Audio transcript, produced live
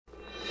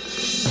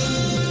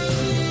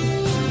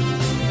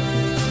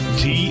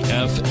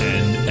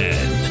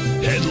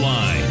TFNN.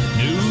 Headline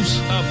News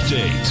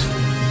Update.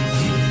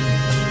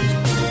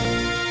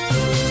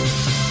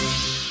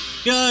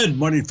 Good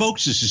morning,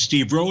 folks. This is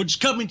Steve Rhodes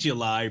coming to you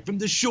live from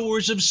the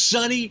shores of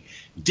sunny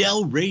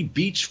Delray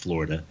Beach,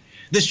 Florida.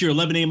 This is your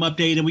 11 a.m.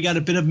 update, and we got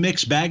a bit of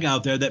mixed bag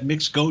out there. That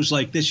mix goes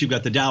like this. You've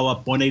got the Dow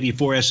up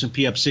 184,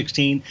 S&P up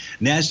 16,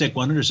 NASDAQ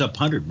 100 is up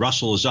 100,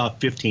 Russell is off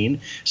 15,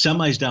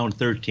 Semi's down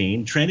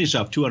 13, Trend is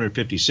up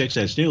 256.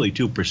 That's nearly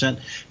 2%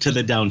 to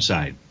the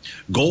downside.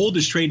 Gold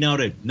is trading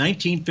out at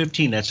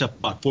 $19.15. That's up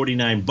about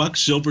 49 bucks.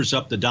 Silver's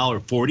up the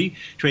 $1.40,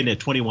 trading at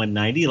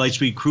 $21.90. Light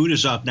sweet crude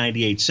is off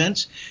 98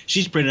 cents.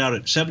 She's printed out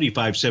at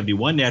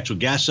 75.71. Natural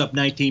gas up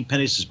 19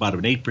 pennies. It's about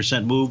an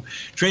 8% move.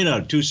 Trading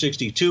out at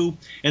 262.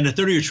 And the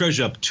 30-year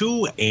treasury up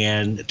 2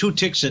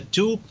 ticks at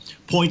 2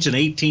 points and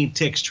 18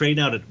 ticks,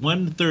 trading out at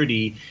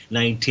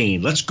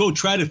 130.19. Let's go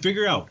try to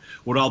figure out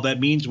what all that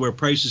means, where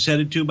price is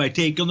headed to, by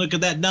taking a look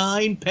at that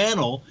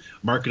 9-panel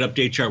market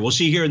update chart. We'll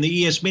see here in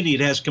the ES Mini,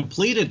 it has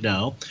completed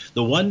now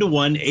the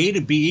 1-to-1 A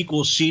to B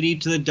equals CD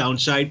to the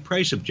downside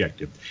price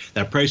objective.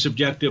 That price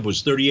objective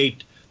was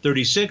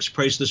 38.36.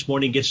 Price this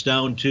morning gets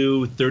down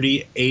to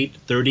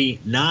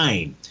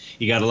 38.39.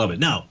 You got to love it.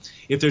 Now,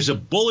 if there's a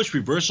bullish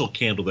reversal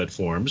candle that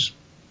forms,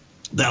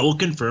 that will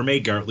confirm a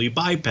Gartley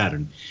buy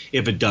pattern.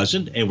 If it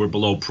doesn't, and we're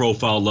below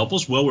profile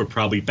levels, well, we're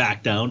probably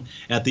back down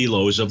at the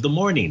lows of the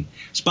morning.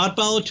 Spot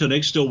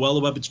volatility still well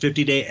above its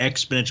 50-day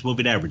exponential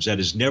moving average. That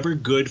is never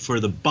good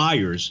for the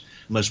buyers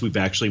unless we've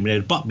actually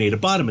made a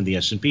bottom in the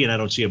S&P, and I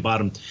don't see a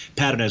bottom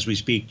pattern as we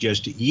speak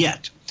just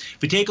yet.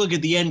 If we take a look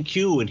at the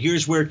NQ, and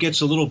here's where it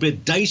gets a little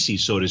bit dicey,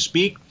 so to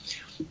speak,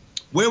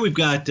 where we've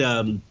got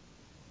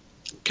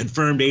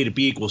confirmed A to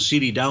B equals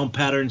CD down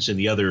patterns and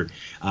the other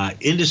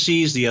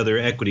indices, the other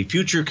equity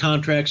future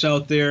contracts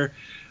out there.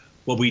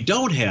 What we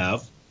don't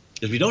have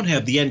is we don't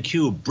have the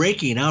NQ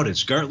breaking out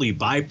its Gartley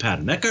buy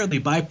pattern. That Gartley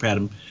buy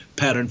pattern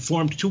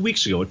formed 2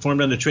 weeks ago. It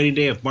formed on the trading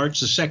day of March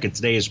the 2nd.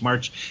 Today is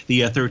March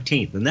the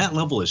 13th, and that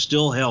level is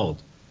still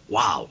held.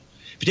 Wow.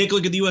 If you take a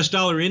look at the U.S.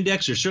 dollar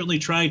index, they're certainly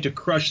trying to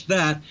crush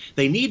that.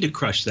 They need to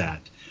crush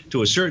that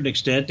to a certain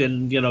extent,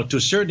 and to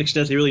a certain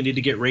extent they really need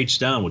to get rates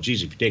down. Well,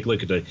 geez, if you take a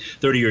look at the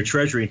 30-year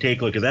treasury and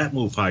take a look at that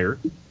move higher,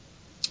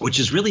 which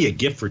is really a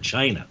gift for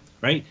China,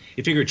 right?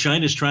 You figure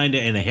China's trying to,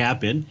 and they have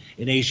been,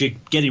 in Asia,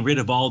 getting rid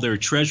of all their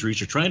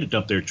treasuries, or trying to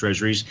dump their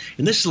treasuries,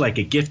 and this is like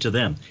a gift to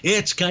them.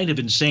 It's kind of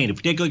insane. If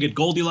you take a look at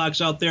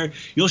Goldilocks out there,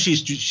 you'll see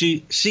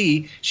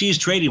she is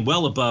trading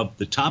well above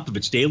the top of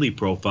its daily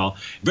profile,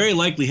 very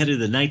likely headed to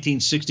the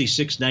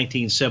 1966,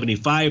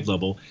 1975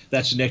 level.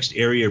 That's the next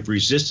area of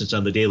resistance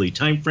on the daily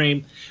time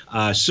frame.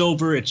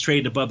 Silver, it's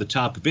trading above the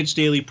top of its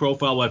daily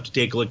profile. We'll have to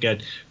take a look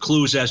at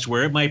clues as to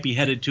where it might be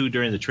headed to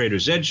during the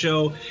Trader's Edge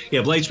show. You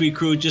have light sweet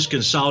crude just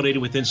consolidated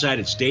with inside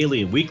its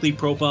daily and weekly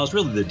profiles,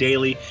 really the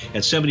daily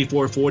at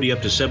 74.40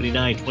 up to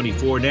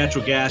 79.24.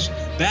 Natural gas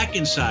back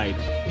inside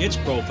its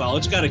profile.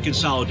 It's got a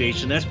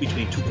consolidation. That's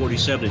between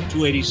 247 and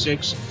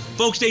 286.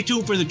 Folks, stay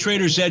tuned for the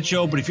Trader's Edge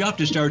show, but if you have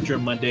to start your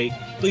Monday,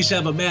 please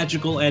have a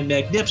magical and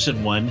magnificent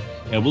one,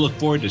 and we'll look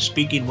forward to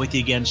speaking with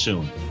you again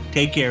soon.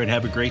 Take care and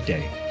have a great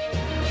day.